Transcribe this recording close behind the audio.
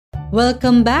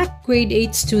Welcome back, grade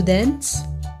 8 students!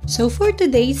 So for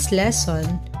today's lesson,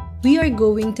 we are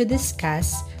going to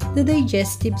discuss the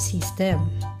digestive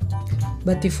system.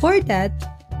 But before that,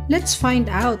 let's find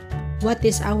out what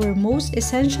is our most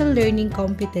essential learning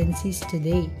competencies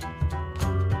today.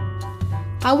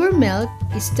 Our melt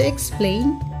is to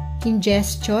explain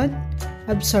ingestion,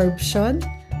 absorption,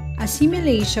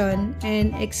 assimilation,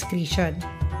 and excretion.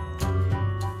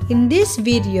 In this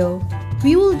video,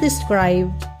 we will describe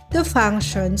the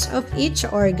functions of each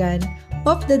organ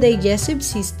of the digestive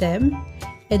system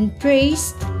and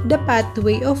trace the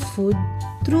pathway of food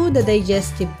through the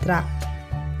digestive tract.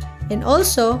 And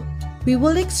also, we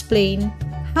will explain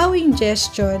how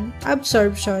ingestion,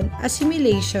 absorption,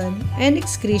 assimilation, and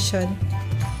excretion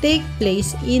take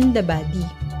place in the body.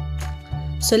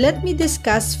 So let me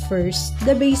discuss first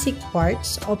the basic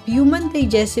parts of human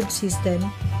digestive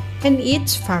system and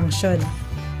its function.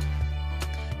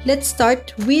 Let's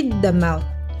start with the mouth.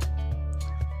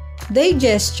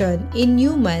 Digestion in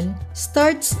human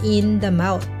starts in the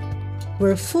mouth,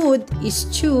 where food is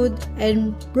chewed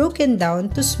and broken down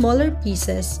to smaller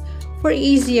pieces for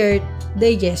easier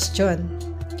digestion.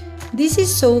 This is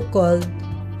so-called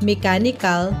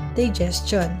mechanical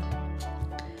digestion.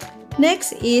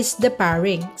 Next is the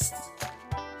pharynx.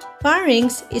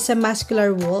 Pharynx is a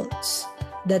muscular walls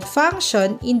that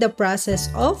function in the process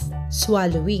of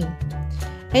swallowing,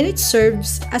 and it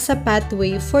serves as a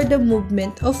pathway for the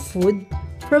movement of food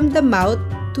from the mouth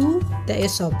to the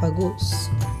esophagus.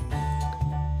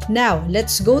 Now,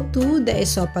 let's go to the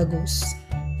esophagus.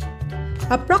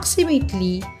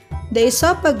 Approximately, the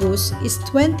esophagus is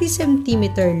 20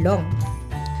 cm long.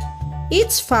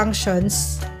 Its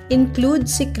functions include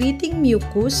secreting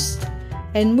mucus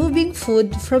and moving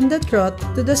food from the throat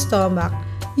to the stomach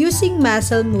using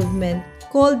muscle movement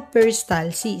called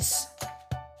peristalsis.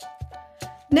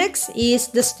 Next is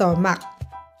the stomach.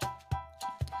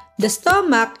 The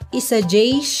stomach is a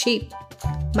J-shaped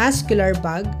muscular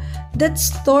bag that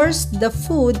stores the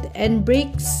food and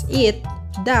breaks it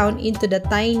down into the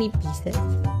tiny pieces.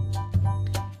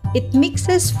 It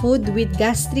mixes food with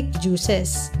gastric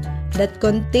juices that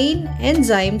contain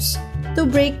enzymes to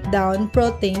break down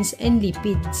proteins and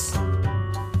lipids.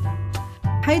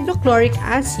 Hydrochloric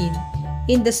acid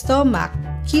in the stomach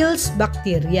kills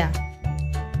bacteria.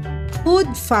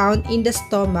 Food found in the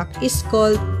stomach is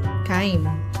called chyme.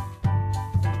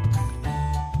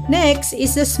 Next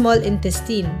is the small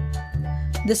intestine.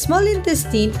 The small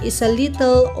intestine is a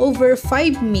little over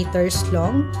 5 meters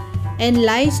long and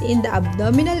lies in the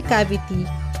abdominal cavity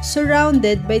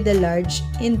surrounded by the large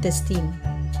intestine.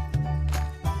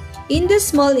 In the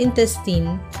small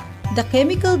intestine, the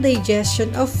chemical digestion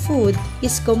of food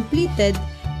is completed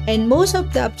and most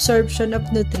of the absorption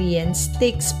of nutrients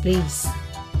takes place.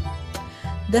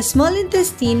 The small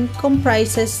intestine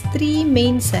comprises 3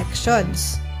 main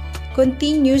sections,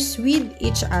 continuous with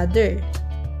each other.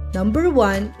 Number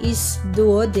 1 is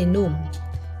duodenum.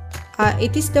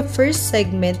 It is the first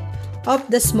segment of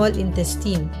the small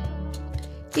intestine.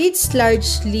 It's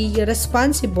largely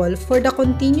responsible for the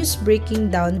continuous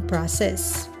breaking down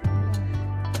process.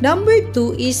 Number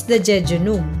 2 is the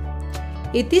jejunum.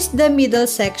 It is the middle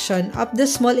section of the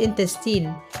small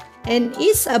intestine and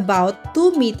is about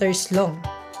 2 meters long.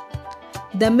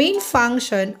 The main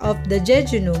function of the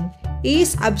jejunum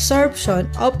is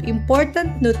absorption of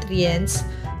important nutrients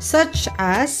such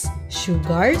as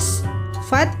sugars,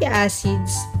 fatty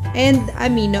acids, and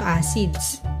amino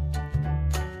acids.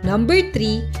 Number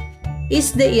 3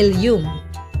 is the ileum.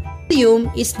 Ileum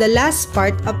is the last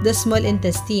part of the small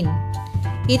intestine.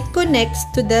 It connects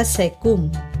to the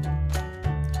cecum,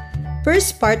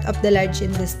 first part of the large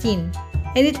intestine,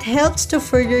 and it helps to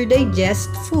further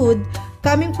digest food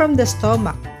coming from the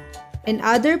stomach and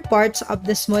other parts of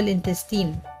the small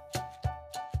intestine.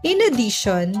 In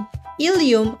addition,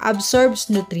 ileum absorbs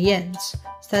nutrients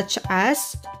such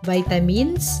as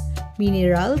vitamins,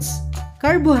 minerals,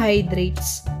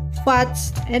 carbohydrates,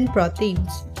 fats, and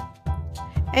proteins,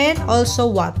 and also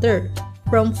water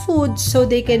from food so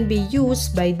they can be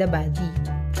used by the body.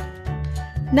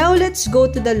 Now let's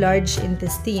go to the large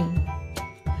intestine.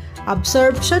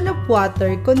 Absorption of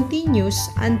water continues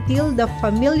until the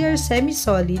familiar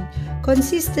semi-solid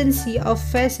consistency of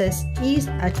feces is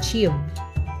achieved.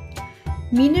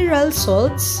 Mineral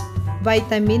salts,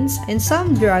 vitamins, and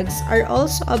some drugs are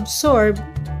also absorbed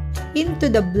into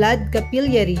the blood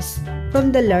capillaries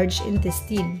from the large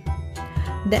intestine.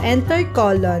 The entire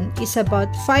colon is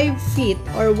about 5 feet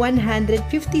or 150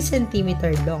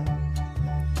 centimeters long.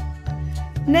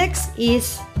 Next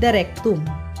is the rectum.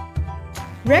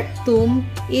 Rectum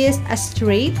is a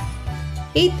straight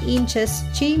 8 inches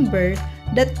chamber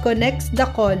that connects the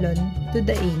colon to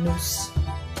the anus.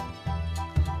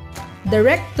 The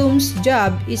rectum's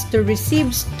job is to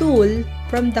receive stool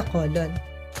from the colon.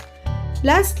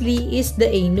 Lastly is the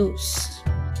anus.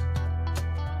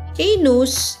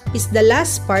 Anus is the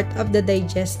last part of the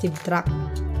digestive tract.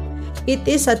 It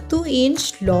is a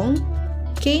 2-inch long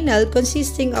canal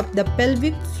consisting of the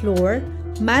pelvic floor,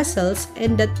 muscles,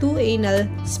 and the 2 anal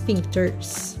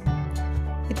sphincters.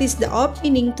 It is the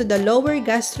opening to the lower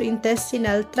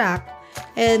gastrointestinal tract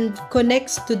and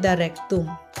connects to the rectum.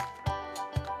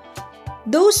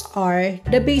 Those are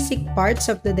the basic parts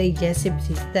of the digestive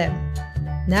system.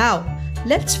 Now,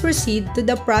 let's proceed to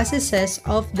the processes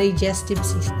of digestive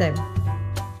system.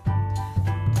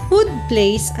 Food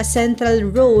plays a central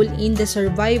role in the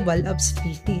survival of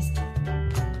species.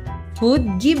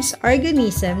 Food gives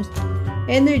organisms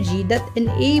energy that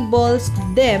enables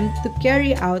them to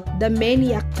carry out the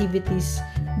many activities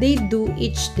they do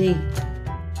each day.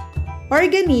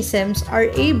 Organisms are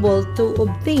able to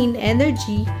obtain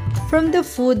energy from the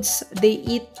foods they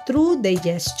eat through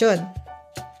digestion.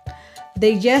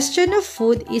 Digestion of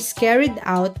food is carried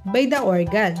out by the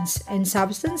organs and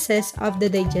substances of the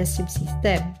digestive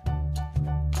system.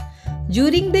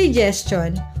 During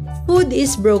digestion, food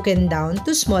is broken down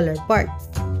to smaller parts,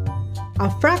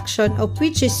 a fraction of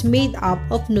which is made up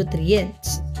of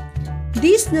nutrients.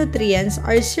 These nutrients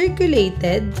are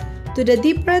circulated to the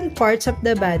different parts of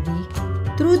the body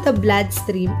through the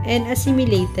bloodstream and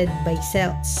assimilated by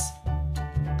cells.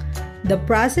 The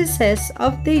processes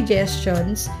of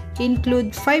digestion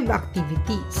include 5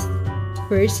 activities.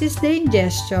 First is the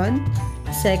ingestion,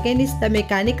 second is the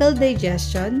mechanical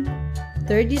digestion,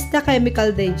 third is the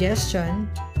chemical digestion,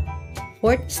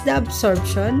 fourth is the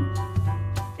absorption,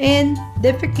 and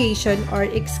defecation or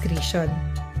excretion.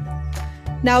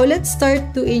 Now let's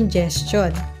start to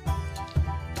ingestion.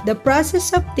 The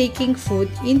process of taking food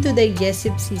into the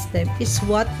digestive system is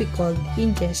what we call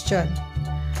ingestion.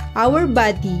 Our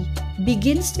body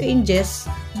begins to ingest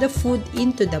the food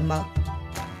into the mouth.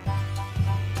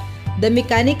 The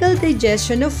mechanical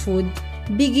digestion of food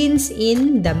begins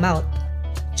in the mouth.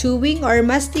 Chewing or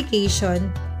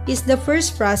mastication is the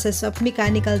first process of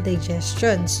mechanical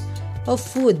digestions of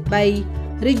food by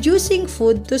reducing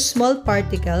food to small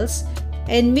particles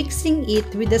and mixing it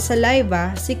with the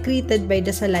saliva secreted by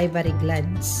the salivary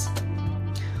glands.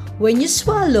 When you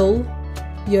swallow,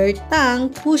 your tongue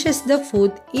pushes the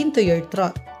food into your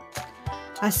throat.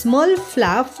 A small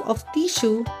fluff of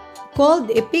tissue called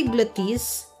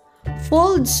epiglottis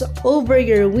folds over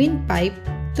your windpipe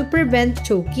to prevent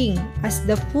choking as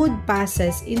the food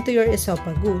passes into your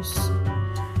esophagus.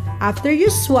 After you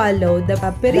swallow, the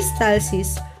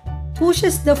peristalsis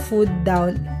pushes the food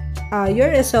down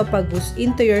your esophagus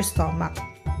into your stomach.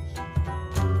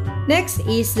 Next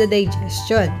is the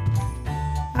digestion.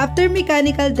 After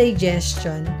mechanical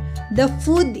digestion, the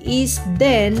food is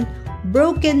then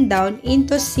broken down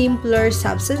into simpler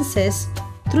substances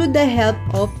through the help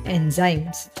of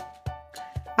enzymes.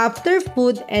 After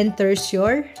food enters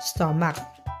your stomach,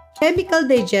 chemical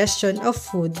digestion of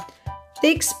food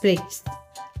takes place.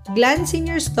 Glands in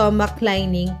your stomach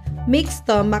lining make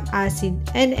stomach acid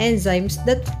and enzymes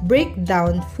that break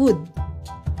down food.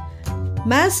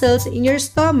 Muscles in your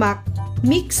stomach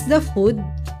mix the food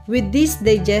with these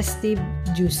digestive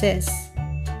juices.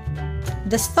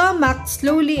 The stomach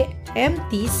slowly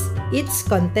empties its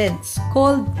contents,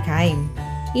 called chyme,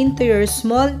 into your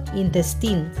small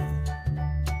intestine.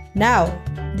 Now,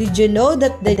 did you know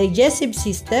that the digestive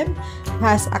system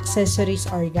has accessory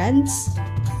organs?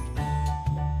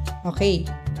 Okay,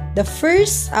 the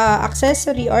first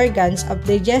accessory organs of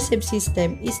digestive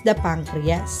system is the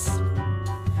pancreas.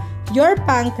 Your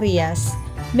pancreas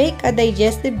make a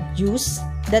digestive juice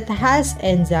that has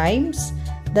enzymes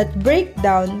that break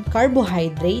down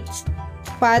carbohydrates,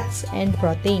 fats, and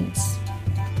proteins.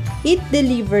 It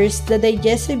delivers the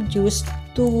digestive juice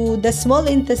to the small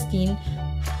intestine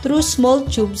through small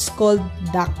tubes called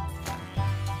ducts.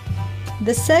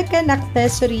 The second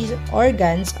accessory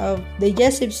organs of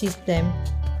digestive system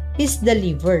is the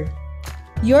liver.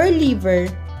 Your liver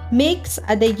makes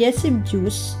a digestive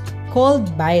juice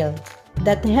called bile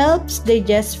that helps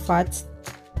digest fats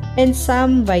and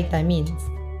some vitamins.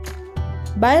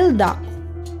 Bile ducts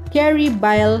carry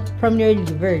bile from your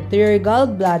liver to your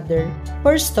gallbladder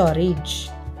for storage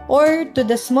or to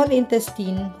the small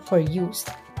intestine for use.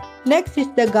 Next is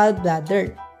the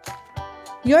gallbladder.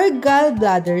 Your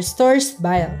gallbladder stores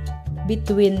bile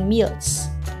between meals.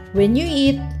 When you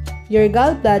eat, your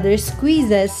gallbladder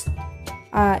squeezes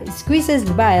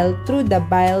bile through the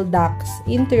bile ducts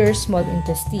into your small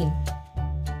intestine.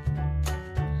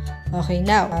 Okay,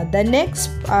 now, the next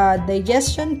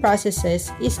digestion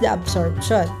processes is the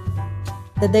absorption.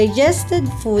 The digested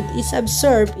food is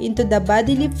absorbed into the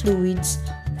bodily fluids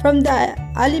from the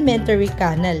alimentary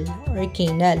canal or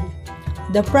canal.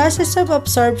 The process of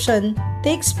absorption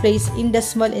takes place in the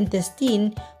small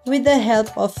intestine with the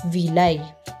help of villi.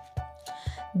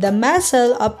 The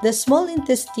muscle of the small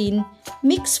intestine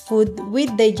mix food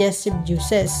with digestive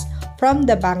juices from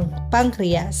the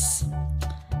pancreas,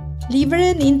 liver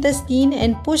and intestine,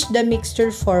 and push the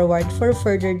mixture forward for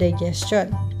further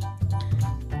digestion.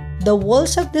 The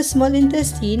walls of the small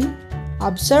intestine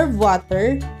absorb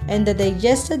water and the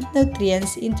digested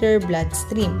nutrients into your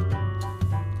bloodstream.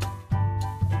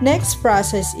 Next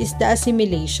process is the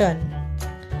assimilation.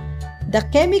 The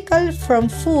chemicals from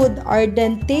food are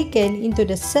then taken into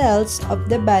the cells of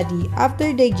the body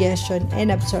after digestion and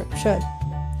absorption.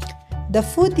 The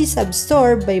food is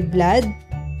absorbed by blood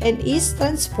and is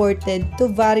transported to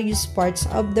various parts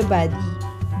of the body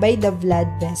by the blood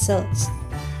vessels.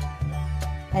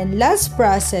 And last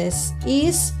process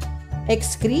is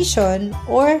excretion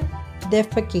or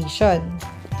defecation.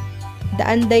 The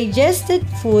undigested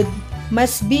food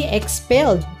must be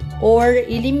expelled or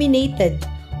eliminated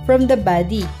from the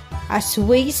body as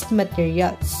waste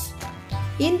materials.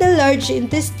 In the large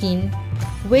intestine,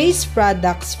 waste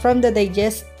products from the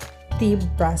digestive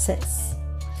process.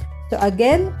 So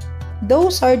again,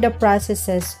 those are the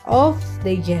processes of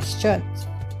digestion.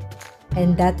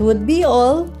 And that would be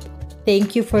all.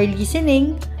 Thank you for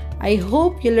listening. I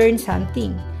hope you learned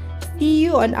something. See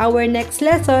you on our next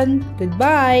lesson.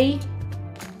 Goodbye!